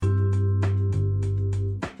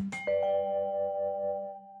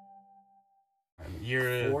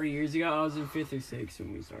You're 4 years ago. I was in 5th or 6th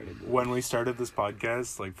when we started. When we started this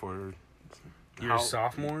podcast, like a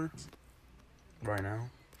sophomore right now.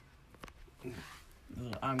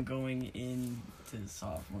 I'm going into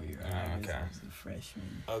sophomore year. I was a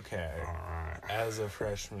freshman. Okay. As a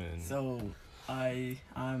freshman. So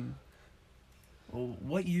I'm. Well,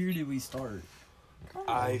 what year did we start?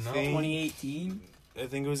 I think 2018. I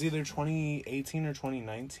think it was either 2018 or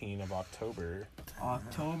 2019 of October.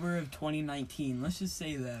 October of 2019. Let's just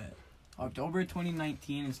say that. October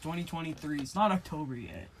 2019 is 2023. It's not October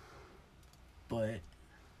yet. But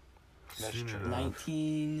That's true.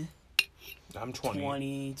 19, I'm 20.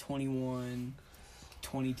 20, 21,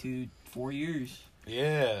 22, 4 years.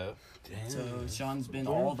 Yeah. Damn. So Sean's been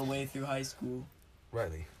all the way through high school.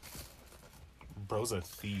 Riley. Bro's a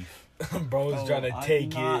thief. Bro's trying to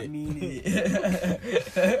take I it. mean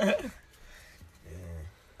it.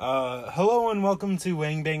 Hello and welcome to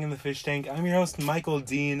Wang Bang in the Fish Tank. I'm your host, Michael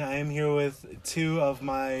Dean. I am here with two of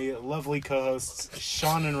my lovely co-hosts,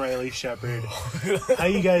 Sean and Riley Shepard. How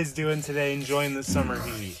you guys doing today? Enjoying the summer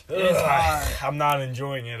heat? I'm not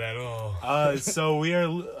enjoying it at all. So we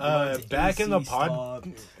are back in the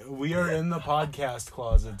pod. We are in the podcast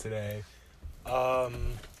closet today. I'll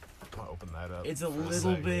open that up. It's a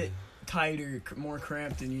little bit tighter, more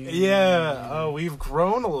cramped than you. Yeah, we've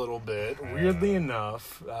grown a little bit, weirdly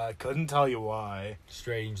enough. Couldn't tell you why.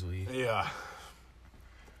 Strangely. Yeah.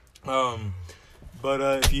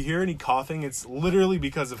 But if you hear any coughing, it's literally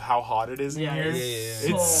because of how hot it is in here.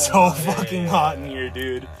 Yeah. It's so fucking hot in here,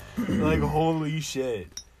 dude. Like, holy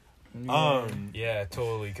shit. Yeah,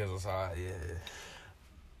 totally, because it's hot, yeah.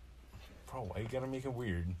 Bro, why you gotta make it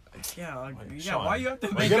weird? Yeah, Sean, why you have to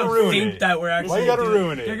why make you gotta them ruin think it? that we're actually Why you gotta doing,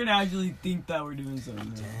 ruin it? They're gonna actually think that we're doing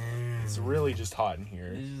something. It's really just hot in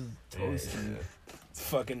here. It's just toasty. It's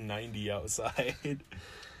fucking 90 outside.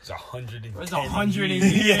 It's 110. It's 100 in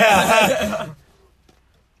Yeah.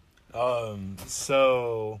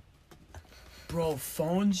 So... Bro,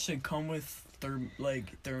 phones should come with thermometers.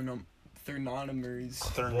 Thermometers?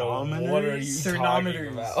 What are you talking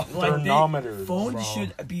about? Thermometers, Phones bro.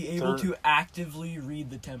 should be able to actively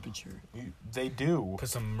read the temperature. They do. Put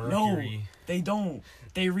some No, mercury. they don't.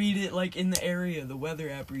 They read it like in the area. The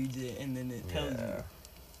weather app reads it and then it tells you.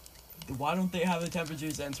 Why don't they have a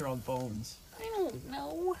temperature sensor on phones? I don't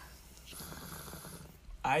know.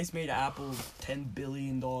 I just made Apple $10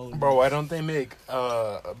 billion. Bro, why don't they make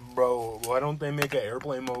an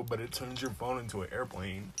airplane mode, but it turns your phone into an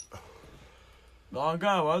airplane? Oh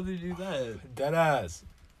god, why would they do that? Dead ass.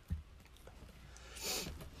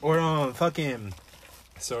 Or fucking.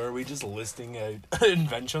 So are we just listing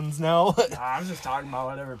inventions now? I'm just talking about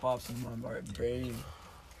whatever pops in my brain.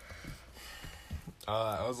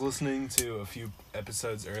 I was listening to a few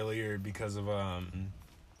episodes earlier because of I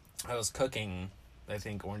was cooking, I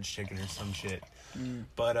think orange chicken or some shit.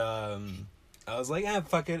 But I was like,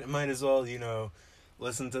 fuck it, might as well,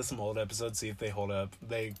 listen to some old episodes, see if they hold up.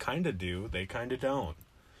 They kind of do. They kind of don't.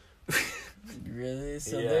 Really?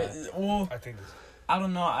 So Yeah. well, I think I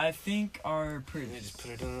don't know. I think our You just put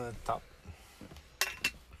it in the top.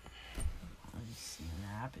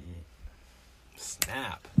 Snap it.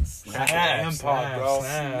 Snap. Snap. Damn pod, bro.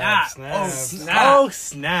 Snap. Snap. Oh, Oh,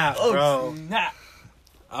 snap, Oh, bro. snap.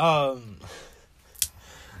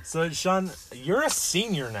 So, Sean, you're a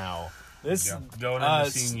senior now. Going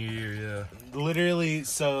into senior year, yeah. Literally,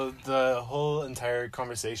 so the whole entire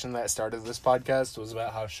conversation that started this podcast was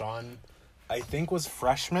about how Sean, I think, was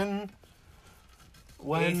freshman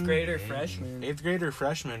when... 8th grader freshman. 8th grader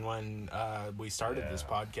freshman when we started this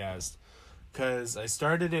podcast. Because I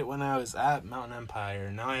started it when I was at Mountain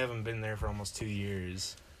Empire. Now I haven't been there for almost 2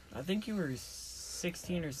 years. I think you were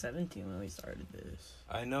 16 or 17 when we started this.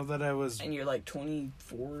 I know that I was... And you're like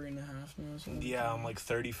 24 and a half now or something? Yeah, I'm like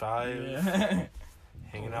 35. Yeah.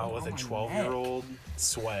 Hanging out with a my 12-year-old.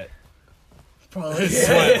 Sweat. Probably.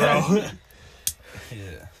 Sweat, bro.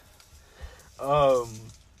 Yeah.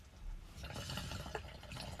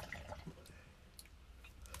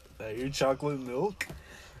 That your chocolate milk?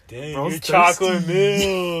 Damn, Bro's your chocolate thirsty.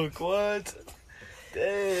 milk. What?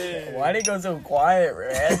 Damn. Why'd it go so quiet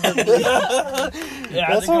randomly?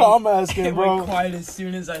 That's what I'm asking, It bro. went quiet as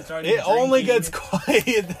soon as I started It only drinking. gets quiet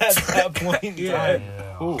at that point in time.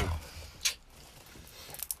 Yeah. Ooh.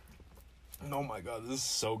 Oh my god, this is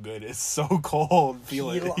so good. It's so cold.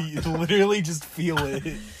 Feel it. You literally just feel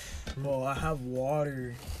it. Well, I have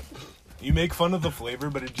water. You make fun of the flavor,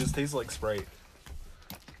 but it just tastes like Sprite.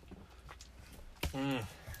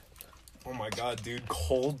 Oh my god, dude.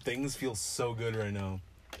 Cold things feel so good right now.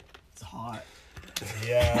 It's hot.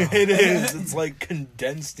 Yeah. It is. It's like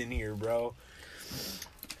condensed in here, bro.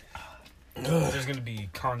 There's gonna be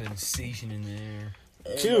condensation in there.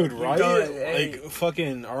 Dude, right? Hey. Like,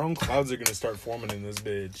 fucking, our own clouds are gonna start forming in this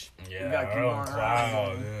bitch. Yeah, gotta keep on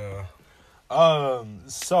cloud. riding. Yeah.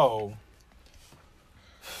 So,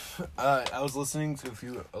 I was listening to a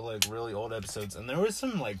few, like, really old episodes, and there was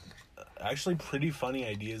some, like, actually pretty funny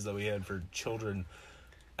ideas that we had for children,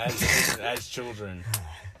 as children.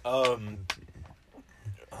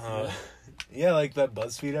 Yeah, like that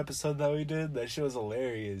BuzzFeed episode that we did, that shit was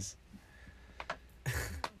hilarious.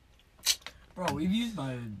 Bro, we've used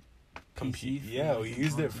my PC. Yeah, we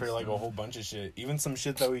used it for, like, a whole bunch of shit. Even some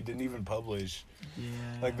shit that we didn't even publish. Yeah.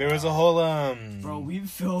 Like, there was a whole, Bro, we've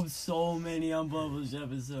filmed so many unpublished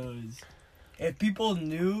episodes. If people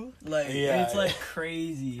knew, like, Yeah. it's, like,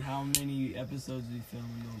 crazy how many episodes we filmed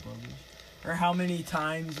and don't publish. Or how many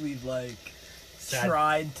times we've, like,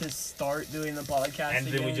 tried to start doing the podcast And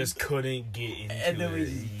then we again. just couldn't get into it. And then we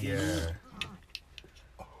just yeah. didn't.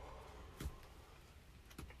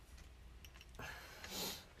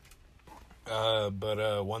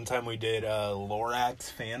 But one time we did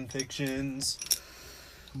Lorax fan fictions.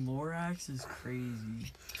 Lorax is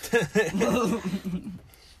crazy.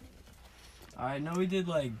 I know we did,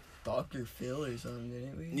 like, Dr. Phil or something,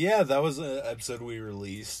 didn't we? Yeah, that was an episode we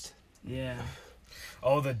released. Yeah.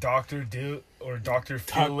 Oh, the Dr. Dill or Dr.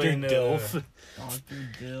 Phil Dr. and Dilf. Dr.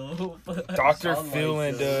 Dill. Dr. Sound Phil like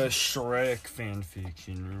and Phil. Shrek fan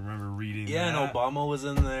fiction. I remember reading Yeah, that. and Obama was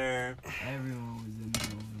in there. Everyone was in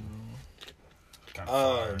there. Got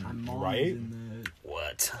fired. My mom Right? was in there.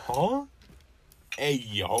 What? Huh? Hey,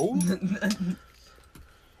 yo.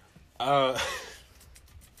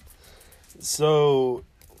 So,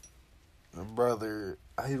 brother,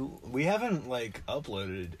 we haven't, like,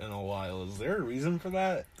 uploaded in a while. Is there a reason for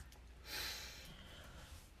that?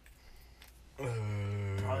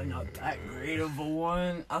 Probably not that great of a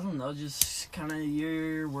one. I don't know, just kind of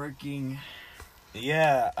you're working.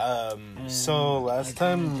 Yeah, And so last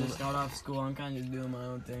I kinda time... just got off school. I'm kind of doing my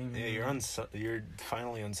own thing. Yeah, you're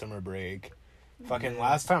finally on summer break. Fucking Yeah.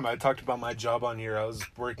 last time I talked about my job on here, I was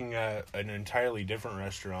working at an entirely different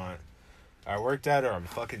restaurant. I worked at a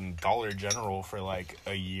fucking Dollar General for like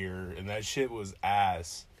a year, and that shit was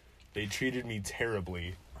ass. They treated me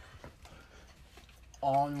terribly.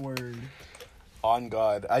 Onward. On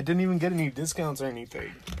God. I didn't even get any discounts or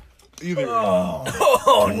anything. Either.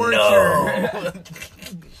 Oh, no!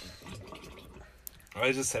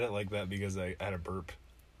 I just said it like that because I had a burp.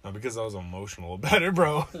 Not because I was emotional about it,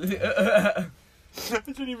 bro. I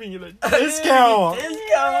didn't even get a discount.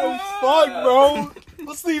 Discount. Fuck, bro.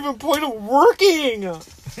 What's the even point of working?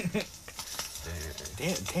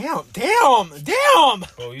 Damn.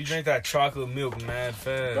 Bro, you drink that chocolate milk mad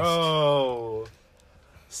fast. Bro.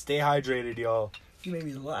 Stay hydrated, y'all. You made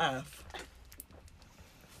me laugh.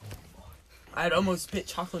 I'd almost spit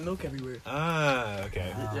chocolate milk everywhere. Ah,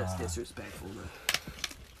 okay. Just disrespectful.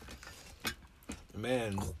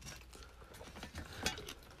 Man.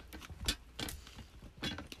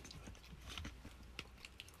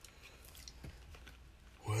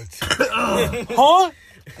 What?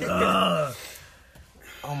 Huh?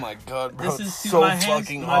 Oh my God, bro. This is It's too, so my hands,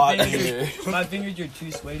 fucking my hot in fingers, here. my fingers are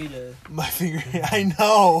too sweaty to. My finger. I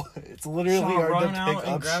know. It's literally Sean, hard run to out pick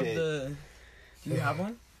and up grab shit. the. Do you have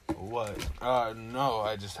one? What? No.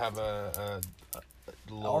 I just have a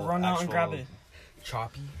little. I'll run out and grab actual- it.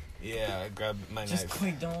 Choppy? Yeah, grab my Just knife.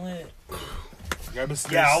 quick, don't let. Grab a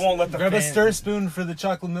stir. Yeah, I won't let the Grab a fan- stir spoon for the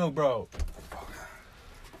chocolate milk, bro.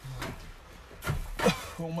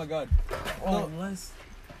 Oh my God. Oh, let's.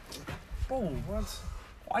 Bro, what?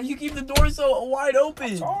 Why you keep the door so wide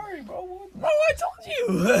open? Sorry, bro. Bro, I told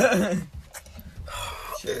you.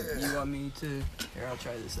 Sure, you want me to? Here, I'll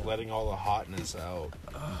try this out. Letting all the hotness out.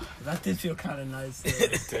 That did feel kind of nice.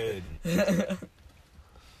 It did.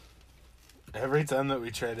 Every time that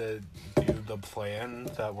we try to do the plan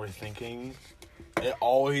that we're thinking, it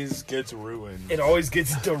always gets ruined. It always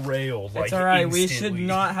gets derailed. Like, It's alright, we should instantly.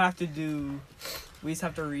 not have to do. We just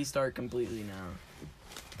have to restart completely now.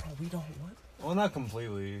 Bro, we don't what? Well, not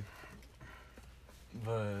completely,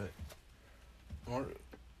 but.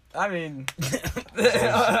 I mean.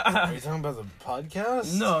 Are you talking about the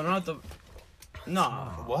podcast? No, not the. Nah.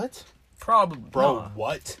 What? Probably. Bro, nah.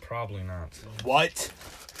 what? Probably not. What?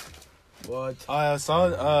 What? I saw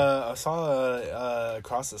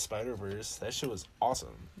Across the Spider-Verse. That shit was awesome.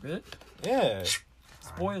 Really? Yeah.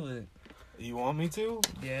 Spoil it. You want me to?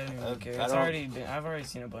 Yeah, I don't even care. I It's don't- already been, I've already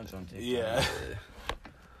seen a bunch on TikTok. Yeah.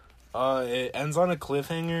 It ends on a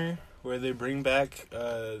cliffhanger where they bring back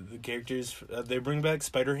the characters. They bring back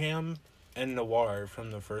Spider-Ham and Noir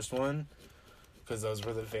from the first one because those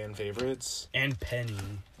were the fan favorites. And Penny.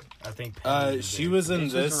 I think Penny she was in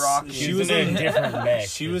This was this. Rocky. She She was was in in. a different mech.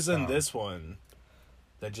 She this was in time. this one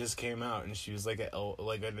that just came out, and she was like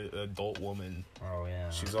an adult woman. Oh yeah.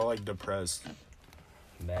 She's all like depressed.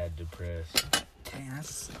 mad depressed. Dang,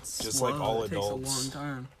 that's Just slow. like all It adults. takes a long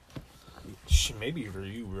time. Maybe for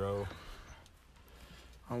you, bro.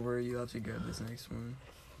 I'll worry you have to grab this next one.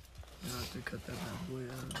 You have to cut that bad boy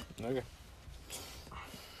out. Okay.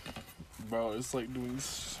 Bro, it's like doing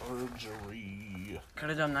surgery. Could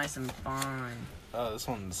have done nice and fine. Oh, this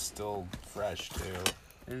one's still fresh too.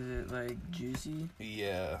 Is it like juicy?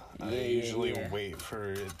 Yeah, I Yeah, usually yeah. wait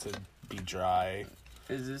for it to be dry.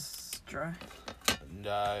 Is this dry? And,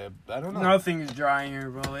 I don't know. Nothing is dry in here,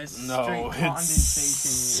 bro. It's straight No, condensation. it's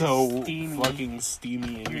so It's steamy. fucking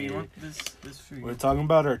steamy in Here, you here. want this for you? We're talking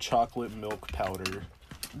about our chocolate milk powder.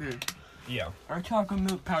 Dude, Yeah. our chocolate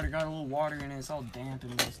milk powder got a little water in it. It's all damp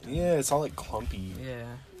and misty. Yeah, it's all like clumpy. Yeah.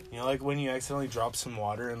 You know, like when you accidentally drop some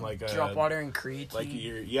water in like a Drop water in creatine. like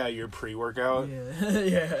your pre-workout. Yeah.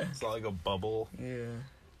 Yeah. It's not like a bubble. Yeah.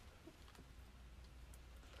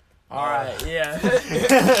 Alright, yeah.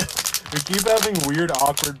 We keep having weird,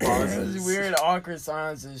 awkward pauses. This weird, awkward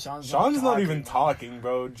silences. Sean's not even talking,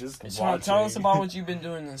 bro. Just Sean, watching. tell us about what you've been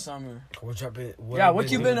doing this summer. What you been?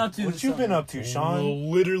 What you been up to? What this you been summer? up to,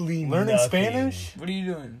 Sean? Literally Learning nothing. Spanish? What are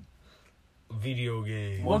you doing? Video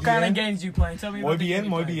game. What Muy kind of bien. games you playing? Tell me Muy about the bien, game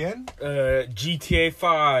muy you playing. bien. GTA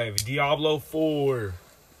 5, Diablo 4.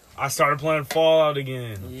 I started playing Fallout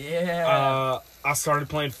again. Yeah. I started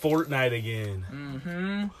playing Fortnite again.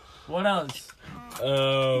 Mm-hmm. What else?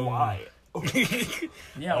 Why?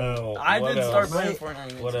 Yeah, Oh, I what did start else? playing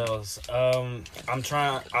Fortnite. What else? I'm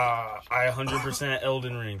trying. I 100%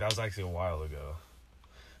 Elden Ring. That was actually a while ago.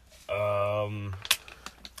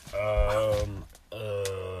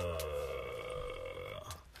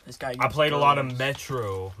 This guy I gets played a lot of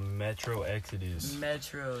girls. Metro Exodus.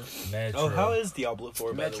 Metro. Metro. Oh, how is Diablo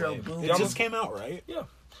 4, by Metro the way? Boom. It Diablo- just came out, right?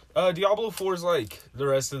 Diablo 4 is like the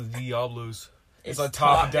rest of the Diablos. It's a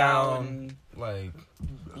top-down, like,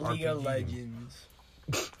 League of RPG. Legends.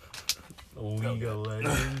 League of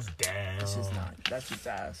Legends. Down. This is not. That's just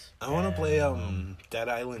ass. I want to play Dead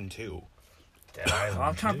Island 2. Dead Island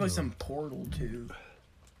I'm trying to play 2. some Portal 2.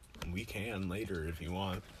 We can later if you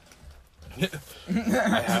want. I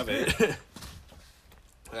have it.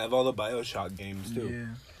 I have all the BioShock games too.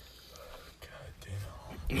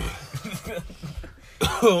 Yeah.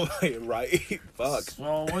 Oh, right. Fuck.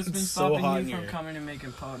 So what's been It's so hot stopping in you from here. coming and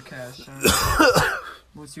making podcasts, Sean?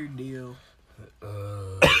 What's your deal? I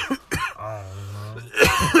don't know.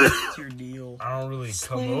 What's your deal? I don't really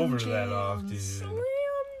come over that often.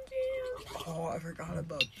 Oh, I forgot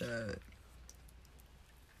about that.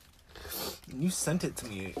 You sent it to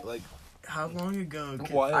me like How long ago? A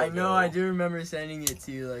while I know, ago. I do remember sending it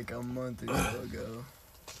to you like a month or so ago.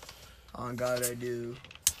 Oh God, I do.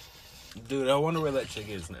 dude, I wonder where that chick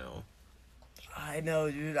is now. I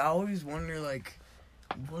know, dude. I always wonder, like,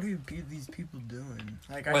 what are these people doing?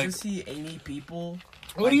 Like, I Like- just see 80 people.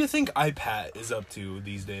 What do you think iPat is up to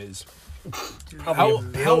these days? Dude, How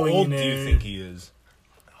old do you billionaire. think he is?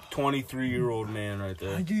 23-year-old man right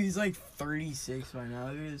there. Dude, he's like 36 by now.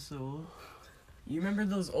 Dude, he's so old. You remember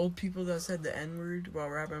those old people that said the N-word while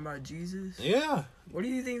rapping about Jesus? Yeah. What do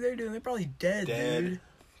you think they're doing? They're probably dead, Dead.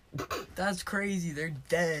 dude. That's crazy. They're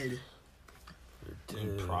dead.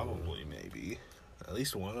 Probably, maybe. At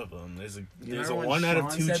least one of them. There's a You there's a remember when 1 out of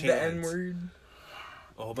Sean 2 said chance. the N-word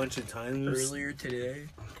A whole bunch of times. earlier today.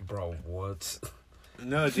 Bro, what?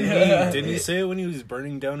 No, didn't he say it when he was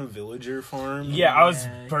burning down a villager farm? Yeah, I was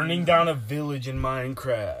Yeah, burning down a village in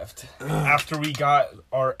Minecraft after we got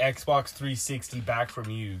our Xbox 360 back from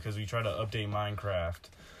you because we tried to update Minecraft.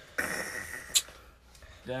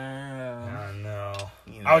 Damn. I know.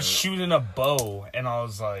 You I was know. shooting a bow and I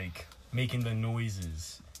was like making the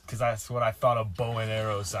noises because that's what I thought a bow and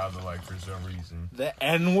arrow sounded like for some reason. The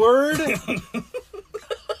N-word?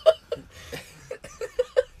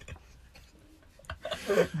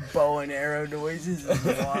 Bow and arrow noises is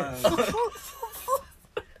wild.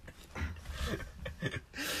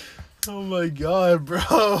 Oh my god,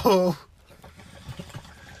 bro.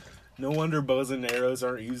 No wonder bows and arrows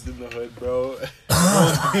aren't used in the hood, bro.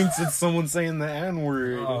 Everyone thinks it's someone saying the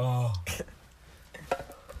N-word. Oh.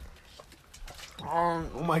 Oh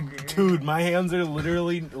my, dude, my hands are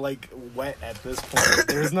literally like wet at this point.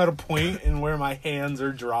 There's not a point in where my hands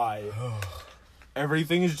are dry.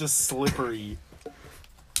 Everything is just slippery.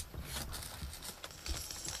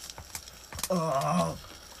 Oh.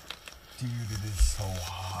 Dude, it is so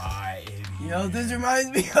hot in here. You know, this reminds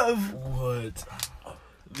me of. What?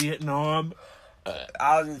 Vietnam.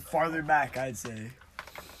 I was farther back, I'd say.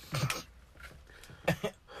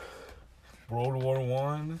 World War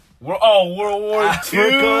One. World War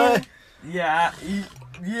Africa? Two. Yeah,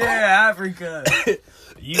 Africa.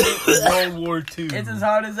 You mean World War Two? It's as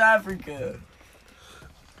hot as Africa.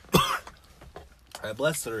 I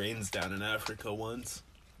blessed the rains down in Africa once.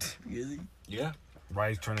 Really? Yeah.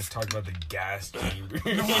 Ryan's trying to talk about the gas chamber.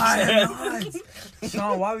 Why not?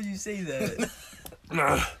 Sean, why would you say that?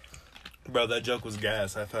 Bro, that joke was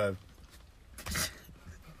gas. High five.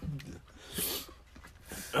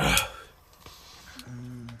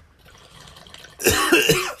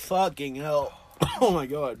 Fucking hell. Oh my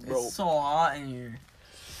god, bro. It's so hot in here.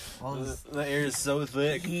 All this The air is so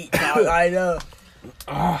thick. heat, dog, I know.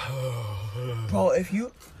 Bro, if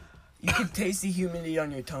you can taste the humidity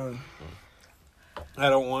on your tongue. I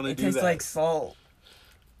don't want to It do tastes that. like salt.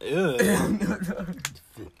 Ew.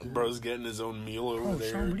 Bro's getting his own meal over Oh,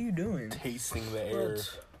 there. Sean, what are you doing? Tasting the air.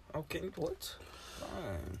 Okay, what?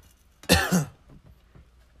 Fine.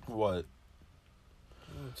 What?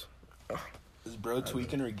 Is bro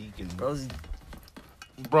tweaking or geeking? Bro's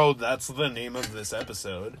Bro, that's the name of this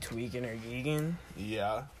episode. tweaking or geeking.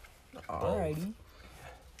 Yeah. Alrighty.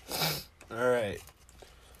 Alright.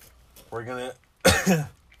 We're gonna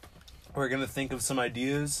we're gonna think of some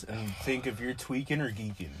ideas and think if you're tweaking or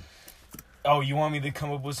geeking. Oh, you want me to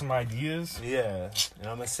come up with some ideas? Yeah. And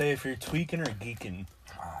I'm gonna say if you're tweaking or geeking.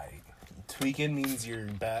 Alright. Tweaking means you're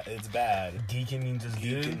bad. It's bad. Geeking means it's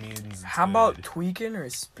good. Geeking means it's How good. about tweaking or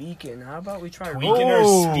speaking? How about we try Tweaking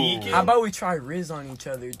Oh. or speaking? How about we try Riz on each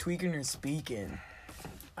other? Tweaking or speaking?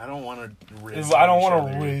 I don't want to raise. I don't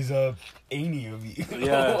want to raise up any of you.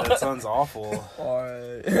 Yeah, that sounds awful.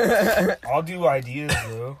 Alright. I'll do ideas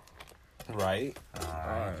though. Right?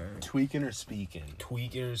 Alright. Tweaking or speaking?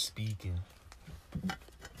 Tweaking or speaking.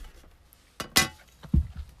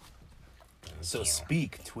 So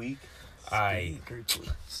speak, tweak. Speak or tweak.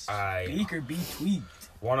 Speak or be tweaked.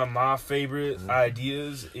 One of my favorite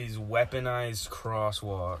ideas is weaponized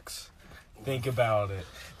crosswalks. Think about it.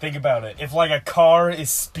 If like a car is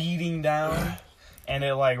speeding down and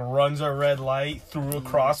it like runs a red light through a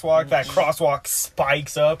crosswalk, that crosswalk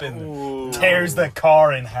spikes up and tears the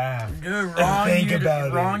car in half. Dude, wrong, Think about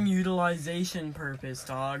it. wrong utilization purpose,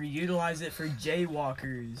 dog. Utilize it for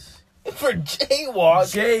jaywalkers. For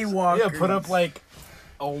jaywalk. Jaywalkers. Yeah, put up like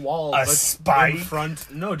a wall. A that's spike? in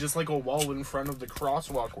front. No, just like a wall in front of the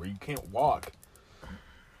crosswalk where you can't walk.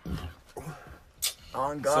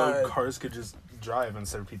 On God. So cars could just drive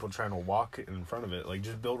instead of people trying to walk in front of it. Like,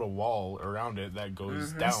 just build a wall around it that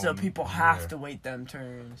goes down. So people have to wait them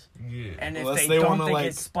turns. Yeah. And if Unless they, they don't, wanna, they like-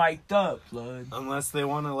 get spiked up, blood. Unless they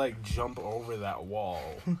want to, like, jump over that wall.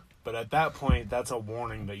 But at that point, that's a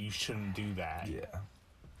warning that you shouldn't do that. Yeah.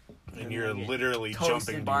 And And you're you get literally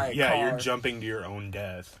toasted jumping. by a Yeah, you're car. jumping to your own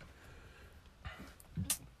death.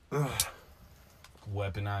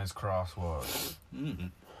 Weaponized crosswalk.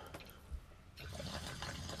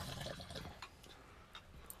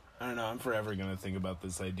 I don't know. I'm forever gonna think about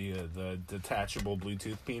this idea. The detachable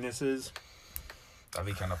Bluetooth penises. That'd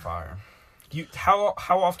be kind of fire. How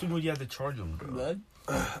often would you have to charge them, bro? Blood?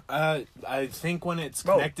 I think when it's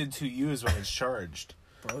Bro. connected to you is when it's charged.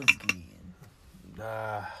 Bro's geeking.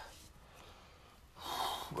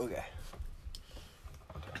 Okay.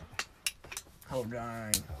 Hold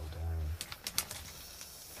on. Oh,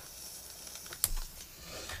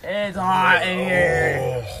 It's hot in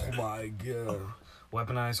here. Oh my god.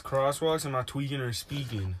 Weaponized crosswalks? Am I tweaking or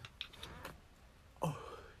speaking?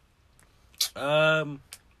 I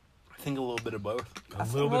think a little bit of both. A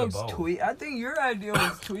little bit of both. I think your idea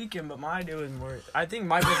was tweaking, but my idea was more. I think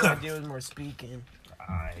Michael's idea was more speaking.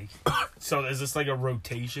 Aight. So is this like a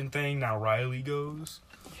rotation thing? Now Riley goes?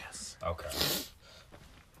 Yes. Okay.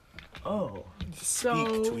 Oh.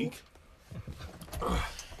 Speak, tweak.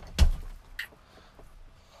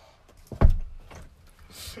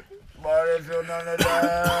 But if you're none of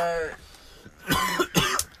that.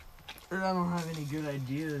 I don't have any good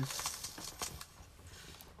ideas.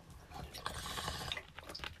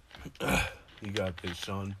 You got this,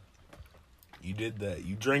 Sean. You did that.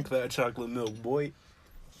 You drank that chocolate milk, boy.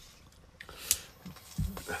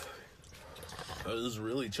 That was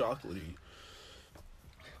really chocolatey.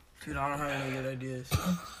 Dude, I don't have any good ideas.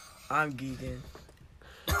 I'm geeking.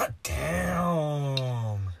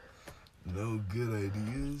 Damn. No good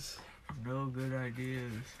ideas. No good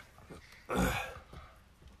ideas.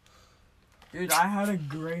 Dude, I had a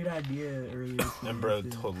great idea earlier. And bro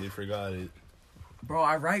totally forgot it. Bro,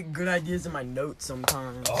 I write good ideas in my notes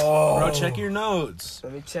sometimes. Oh. Bro, check your notes.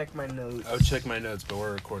 Let me check my notes. I would check my notes, but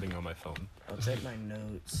we're recording on my phone. I'll check my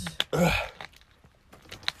notes.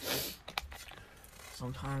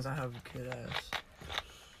 Sometimes I have a good ass.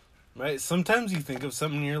 Right? Sometimes you think of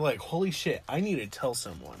something and you're like, holy shit, I need to tell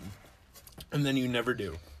someone. And then you never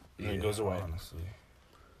do. And it goes away. Honestly.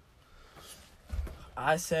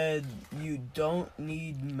 I said, you don't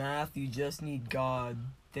need math, you just need God.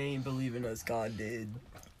 They ain't believing us, God did.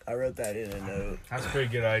 I wrote that in a note. That's a pretty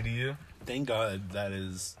good idea. Thank God that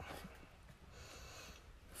is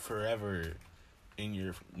forever in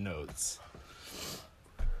your notes.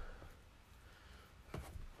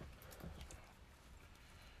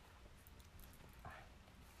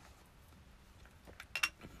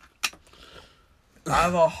 I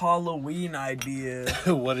have a Halloween idea.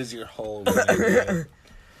 What is your whole idea?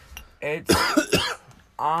 It's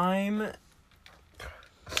I'm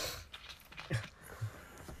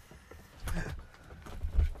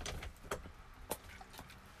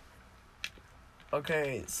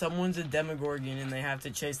okay, someone's a Demogorgon and they have to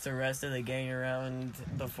chase the rest of the gang around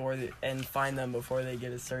and find them before they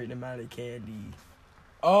get a certain amount of candy.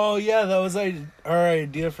 Oh, yeah, that was our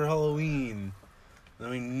idea for Halloween. And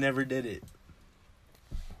we never did it.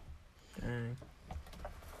 Dang.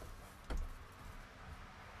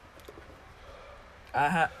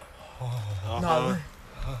 No.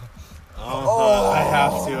 I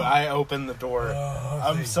have to. I opened the door.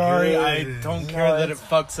 I'm sorry. I don't care that it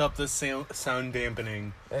fucks up the sound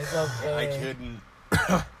dampening. It's okay. I couldn't.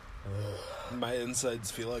 My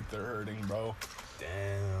insides feel like they're hurting, bro.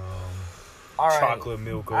 Damn. All right. Chocolate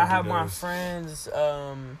milk. I have my overdose. friend's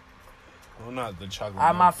Well, not the chocolate. I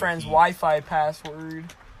have my milk, friend's the heat. Wi-Fi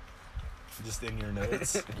password. Just in your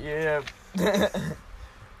notes. Yeah.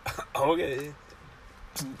 Okay.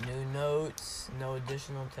 New notes, no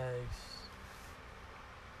additional text.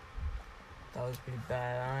 That was pretty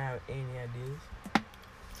bad. I don't have any ideas.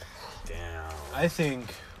 Damn. I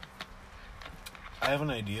think I have an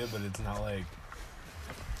idea, but it's not like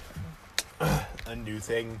a new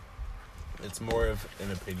thing. It's more of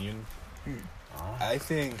an opinion. I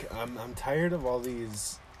think I'm tired of all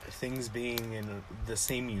these things being in the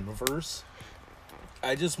same universe.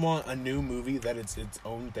 I just want a new movie that it's its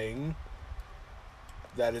own thing.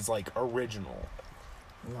 That is like original.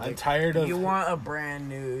 I'm tired of. You want a brand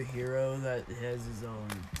new hero that has his own.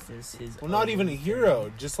 Well, not even a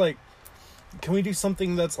hero. Just like, can we do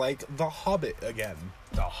something that's like The Hobbit again?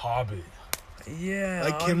 The Hobbit. Yeah.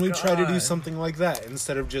 Like, can we try to do something like that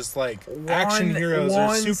instead of just like One- action heroes or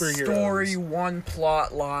one superheroes? Story, one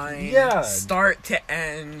plot line. Yeah. Start to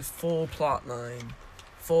end, full plot line,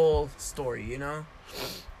 full story. You know,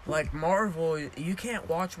 like Marvel, you can't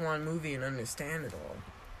watch one movie and understand it all.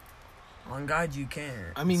 On God, you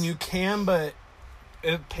can't. I mean, you can, but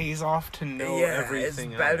it pays off to know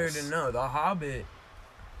everything. It's better else. to know. The Hobbit.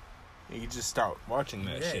 You just start watching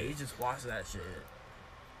that Yeah, shit. you just watch that shit.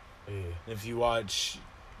 Yeah. If you watch,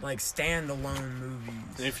 Like standalone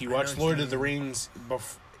movies. if you I watch know what Lord you of the mean. Rings,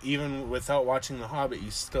 even without watching The Hobbit,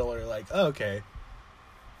 you still are like, oh, okay.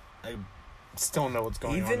 I still know what's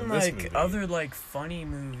going on Even in this like movie. other like funny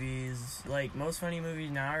movies, like most funny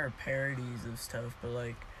movies now are parodies of stuff, but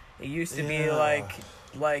like it used to be Yeah.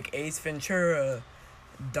 like Ace Ventura,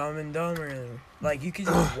 Dumb and Dumber. Like you could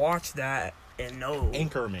just watch that and know.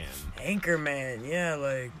 Anchorman. Anchorman, yeah,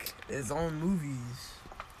 like its own movies.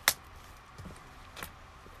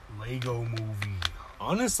 Lego movie.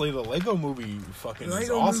 Honestly, the Lego movie fucking The is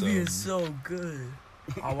Lego awesome. movie is so good.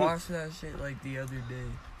 I watched that shit like the other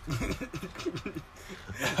day.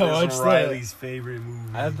 I watched that. Riley's favorite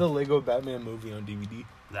movie. I have the Lego Batman movie on DVD.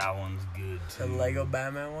 That one's good The too. Lego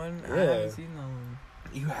Batman one? I Yeah. haven't seen that one.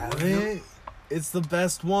 You haven't? It's the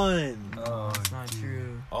best one. Oh, It's not dude.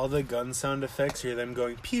 true. All the gun sound effects hear them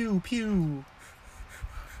going pew pew.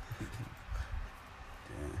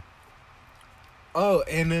 Oh,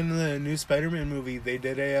 and in the new Spider-Man movie, they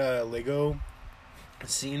did a Lego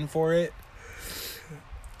scene for it,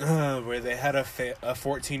 where they had a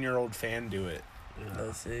 14-year-old fan do it.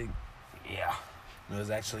 That's sick. Yeah. It was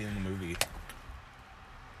actually in the movie.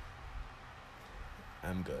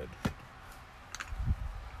 I'm good.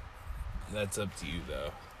 That's up to you,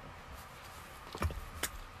 though.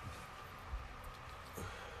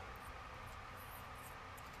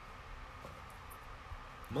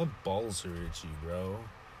 My balls are itchy, bro.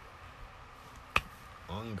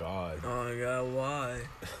 On God. Oh my god, why?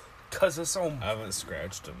 Cause it's so. I haven't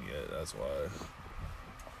scratched them yet, that's why.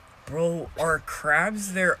 Bro, are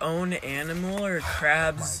crabs their own animal or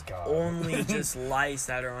crabs God. only just lice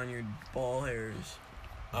that are on your ball hairs?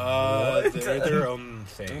 They're their own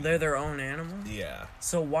thing. They're their own animal? Yeah.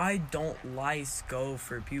 So why don't lice go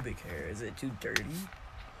for pubic hair? Is it too dirty?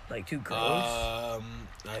 Like too gross?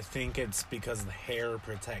 I think it's because the hair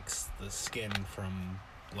protects the skin from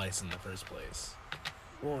lice in the first place.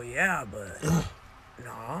 Well, yeah, but...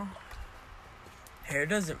 nah. Hair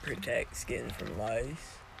doesn't protect skin from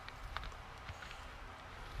lice.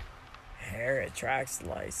 Hair attracts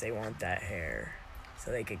lice. They want that hair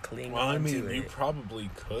so they could cling Well, I onto mean, it. you probably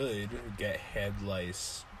could get head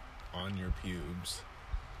lice on your pubes.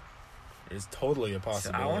 It's totally a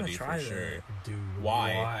possibility try for sure. that. Dude,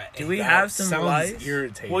 Why? Do we That have some sounds lice?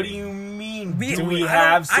 irritating. What do you mean? We- do we I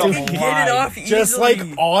have don't- I some can get it lice? off easily. Just like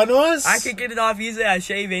on us? I could get it off easily. I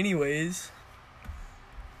shave anyways.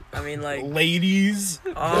 I mean, like, Ladies.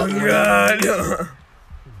 oh god.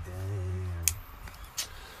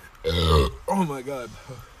 Oh my god.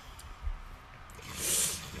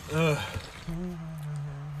 Ugh.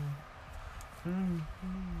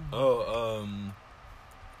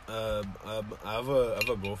 I have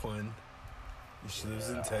a girlfriend. She lives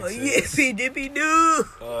in Texas. Yippee dippy doo.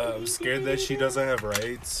 I'm scared that she doesn't have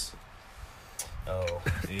rights. Oh,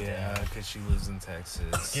 Yeah, because she lives in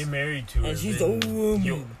Texas. get married to her. And she's then a woman.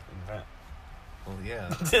 you'll- Well,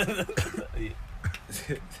 yeah.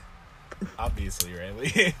 Obviously,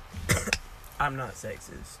 Riley. I'm not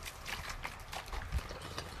sexist.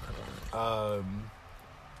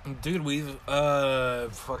 Dude, we've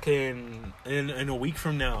fucking in a week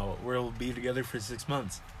from now we'll be together for 6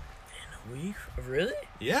 months. A week? Really?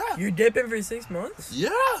 Yeah. You're dipping for 6 months? Yeah.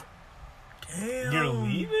 Damn. You're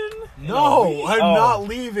leaving? No, I'm Oh. not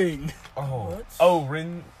leaving. Oh, What? oh,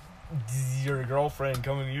 Rin, your girlfriend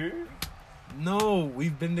coming here? No,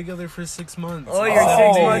 we've been together for 6 months. Oh, your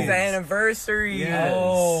Oh. 6 month anniversary. Yes.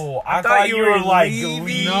 Oh, I thought thought you you were were like leaving.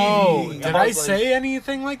 leaving. No, And did I was like- say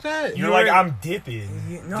anything like that? You're You like, were- I'm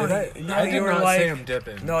dipping. No, Did no, I you did were not like, say I'm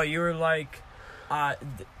dipping. no, you were like,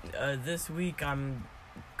 this week I'm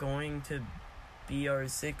going to be our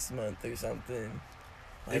 6 month or something.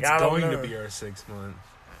 Like, It's I don't going to know. be our 6 month.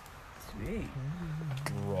 Sweet.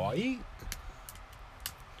 Right?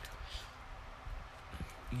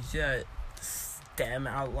 You got stem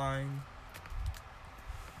outline.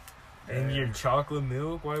 And your chocolate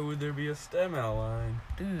milk? Why would there be a stem outline?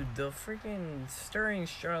 Dude, the freaking stirring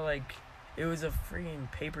straw, like, it was a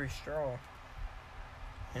freaking paper straw.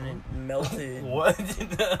 And it melted. What?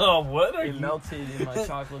 What are It you? melted in my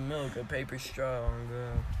chocolate milk, a paper straw.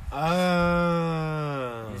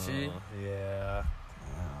 Oh. You see? Yeah.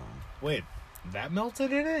 Wait, that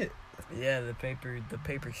melted in it? Yeah, the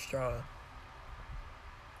paper straw.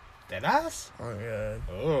 Dead ass? Oh god.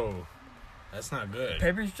 Oh. That's not good.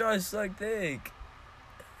 Paper straws suck dick.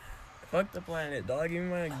 Fuck the planet, dog. Give me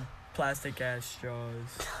my plastic ass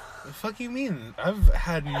straws. The fuck you mean? I've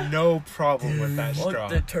had no problem with that Fuck straw.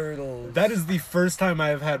 the turtles. That is the first time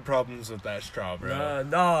I've had problems with that straw, bro.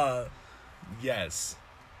 Nah. Yes.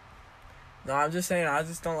 No, I'm just saying, I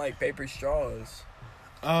just don't like paper straws.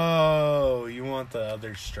 Oh, you want the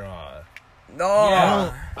other straw. No.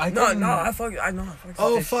 Yeah. I No, didn't- I fuck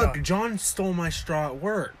Oh, this fuck. straw. John stole my straw at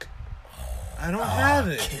work. I don't have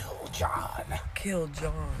it. Kill John. Kill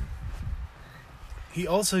John. He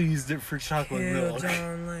also used it for chocolate Kill milk.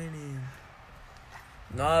 John Laney.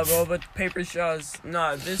 Nah, bro, but paper straws.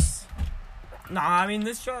 Nah, this. Nah, I mean,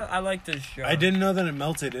 this straw. I like this straw. I didn't know that it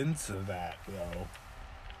melted into that, though.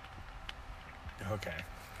 Okay.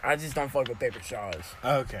 I just don't fuck with paper straws.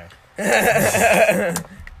 Okay.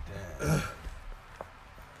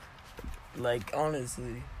 Like,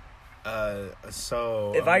 honestly.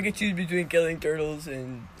 So... If I could choose between killing turtles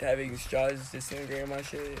and having straws disintegrate my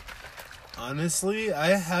shit. Honestly,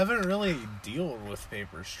 I haven't really dealt with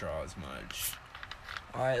paper straws much.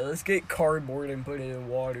 Alright, let's get cardboard and put it in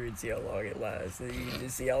water and see how long it lasts. And you can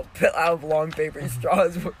just see how long paper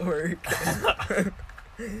straws work.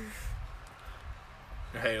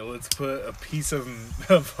 Hey, let's put a piece of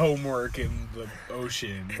homework in the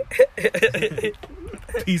ocean.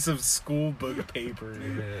 Piece of school book paper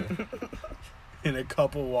in a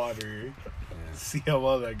cup of water. See how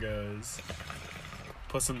well that goes.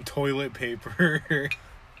 Put some toilet paper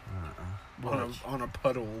on a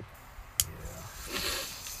puddle.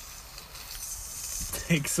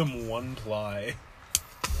 Take some 1-ply.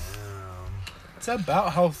 It's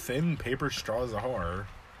about how thin paper straws are.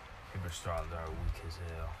 Paper straws are weak as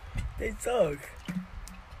hell. They suck.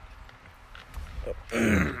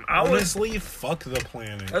 Honestly, fuck the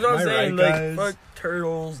planet. That's what I'm Am I saying. right, Like, guys? fuck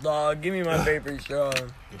turtles, dog. Give me my paper straw.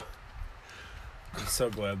 I'm so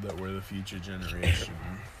glad that we're the future generation.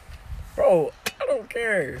 Bro, I don't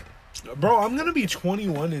care. Bro, I'm gonna be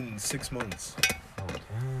 21 in 6 months.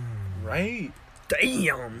 Right?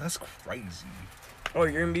 Damn. That's crazy. Oh,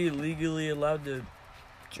 you're gonna be legally allowed to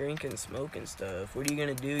drink and smoke and stuff. What are you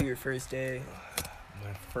gonna do your first day?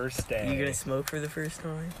 My first day. You gonna smoke for the first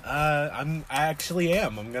time? I actually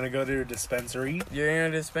am. I'm gonna go to a dispensary. You're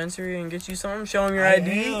in a dispensary and get you something? Show them your I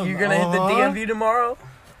ID? am, You're gonna hit the DMV tomorrow?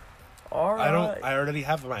 Alright. I already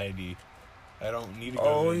have my ID. I don't need to go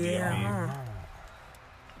Oh, to the yeah. DMV. Huh.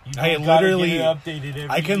 You I don't gotta literally- get it updated every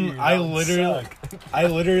I can. year. I That would literally. suck. I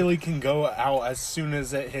literally can go out as soon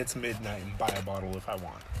as it hits midnight and buy a bottle if I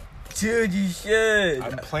want. Dude, you should.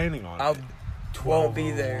 I'm planning on I it. won't be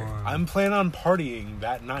there. 12:01. I'm planning on partying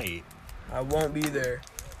that night. I won't be there.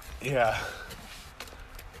 Yeah.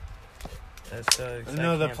 That sucks.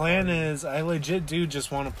 No, I the can't plan party. is I legit do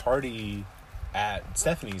just want to party at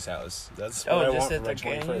Stephanie's house. That's what I Oh, just want at for the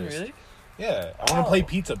my game? 21st. Really? Yeah, I want to play Oh.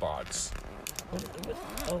 Pizza Box. What?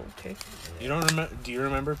 Oh, okay. You don't remember? Do you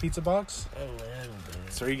remember Pizza Box? A little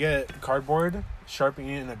bit. So you get cardboard, sharpen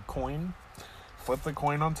it in a coin, flip the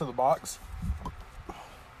coin onto the box,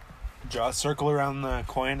 draw a circle around the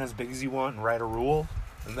coin as big as you want, and write a rule.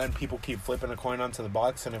 And then people keep flipping a coin onto the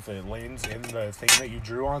box, and if it lands in the thing that you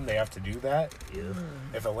drew on, they have to do that.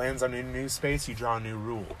 If it lands on a new space, you draw a new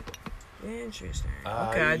rule. Interesting.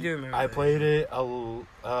 Okay, I do remember. I that. played it.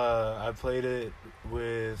 I played it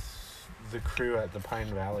with the crew at the Pine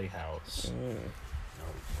Valley house.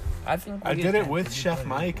 I think I we did get it with to Chef play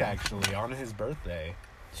Mike it. actually on his birthday.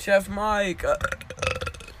 Chef Mike,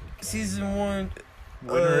 season 1,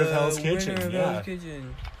 Winner of Hell's Kitchen. Winner of Yeah, Hell's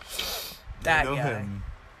Kitchen. I That know guy. him.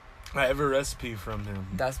 I have a recipe from him.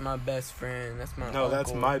 That's my best friend. That's my No, that's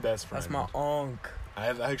uncle. my best friend. That's my unc. I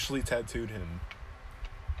have actually tattooed him.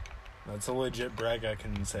 That's a legit brag I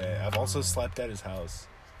can say. I've also slept at his house.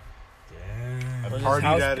 Damn. I've Was his partied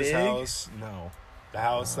house at his big? house. No, the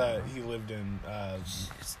house that he lived in.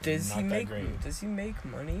 Does not he that make? great. Does he make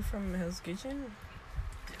money from Hell's Kitchen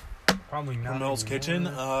Probably not. From Hell's anymore. Kitchen.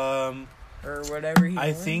 or whatever he? I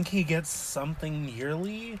wants? think he gets something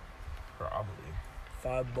yearly. Probably.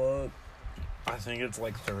 $5, I think it's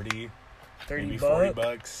like 30, 30 maybe 40 bucks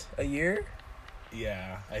bucks. a year.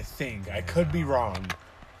 Yeah, I think. I could be wrong.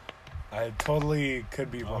 I totally could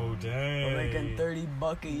be Oh wrong. dang. I'm making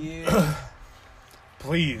 $30 a year.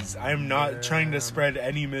 Please, I am not trying to Damn. spread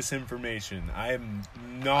any misinformation. I am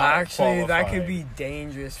not Actually, that could qualified. be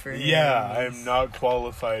dangerous for him. Yeah, I am not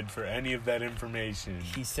qualified for any of that information.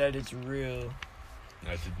 He said it's real.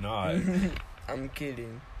 I did not. I'm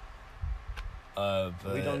kidding. But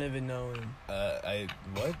We don't even know him. I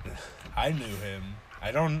knew him.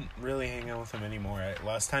 I don't really hang out with him anymore.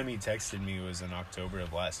 Last time he texted me was in October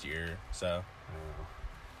of last year. So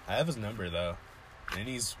I have his number though, and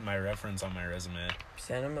he's my reference on my resume.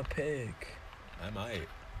 Send him a pic. I might.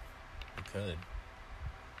 I could.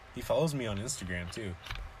 He follows me on Instagram too.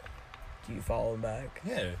 Do you follow him back?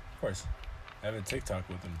 Yeah, of course. I have a TikTok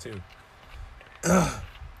with him too. I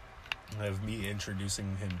have me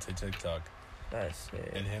introducing him to TikTok That's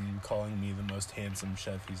it. and him calling me the most handsome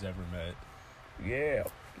chef he's ever met. Yeah.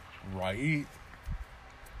 Right?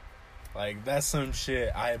 Like, that's some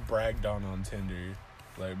shit I bragged on Tinder.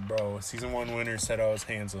 Like, bro, season 1 winner said I was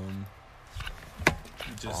handsome.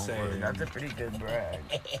 Just saying. That's a pretty good brag.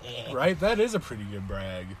 Right? That is a pretty good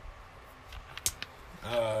brag.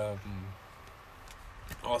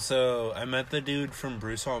 Also, I met the dude from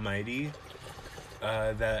Bruce Almighty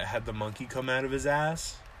that had the monkey come out of his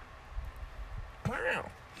ass. Wow.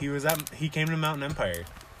 He came to Mountain Empire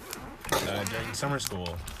during summer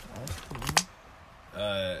school.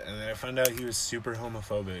 And then I found out he was super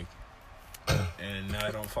homophobic. And now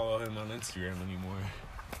I don't follow him on Instagram anymore.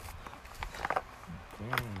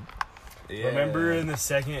 Yeah. Remember in the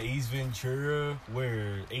second Ace Ventura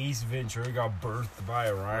where Ace Ventura got birthed by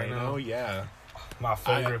a I rhino? know, yeah. My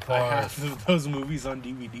favorite I part. have those movies on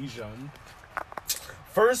DVD, Sean.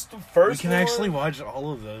 First We can one, actually watch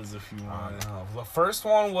all of those if you I want. know. The first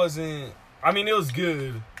one wasn't. I mean, it was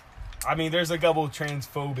good. I mean, there's a couple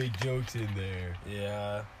transphobic jokes in there.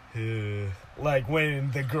 Yeah. Like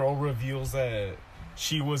when the girl reveals that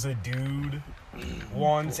she was a dude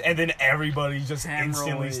once, and then everybody just instantly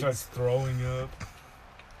Hemorrhoids. starts throwing up.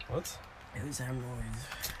 What? It was hemorrhoids.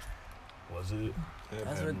 Was it?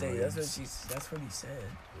 That's what he said.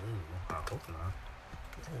 Ooh, I hope not.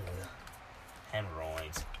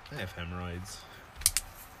 Hemorrhoids. I have hemorrhoids.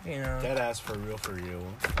 You know, Dead ass for real.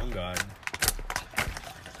 Oh God.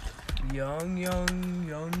 young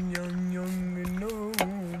and old.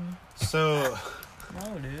 So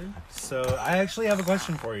No, dude. I actually have a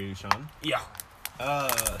question for you, Sean. Yeah. Yeah.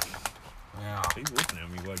 Yeah. You looking at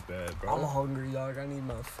me like that, bro? I'm hungry, dog. I need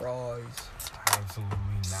my fries. Absolutely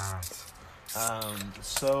not.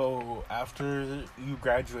 So after you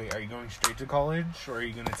graduate, are you going straight to college, or are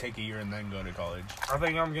you gonna take a year and then go to college? I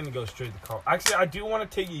think I'm gonna go straight to college. Actually, I do want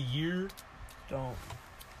to take a year Don't.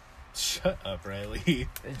 Shut up, Riley.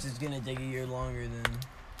 It's just gonna take a year longer than.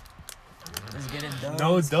 Just get it done.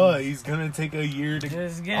 No, duh. He's gonna take a year to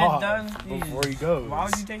Just get off it done before he goes. Why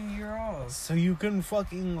would you take a year off? So you can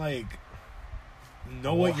fucking like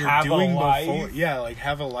know Well, what you're have a doing life? before. Yeah, like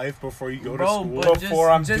have a life before you go to Bro, school. but Before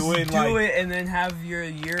I'm just doing, do like- it and then have your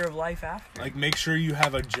year of life after. Like make sure you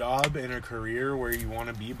have a job and a career where you want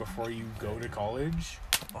to be before you go to college.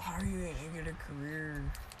 But how are you gonna get a career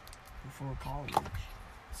before college?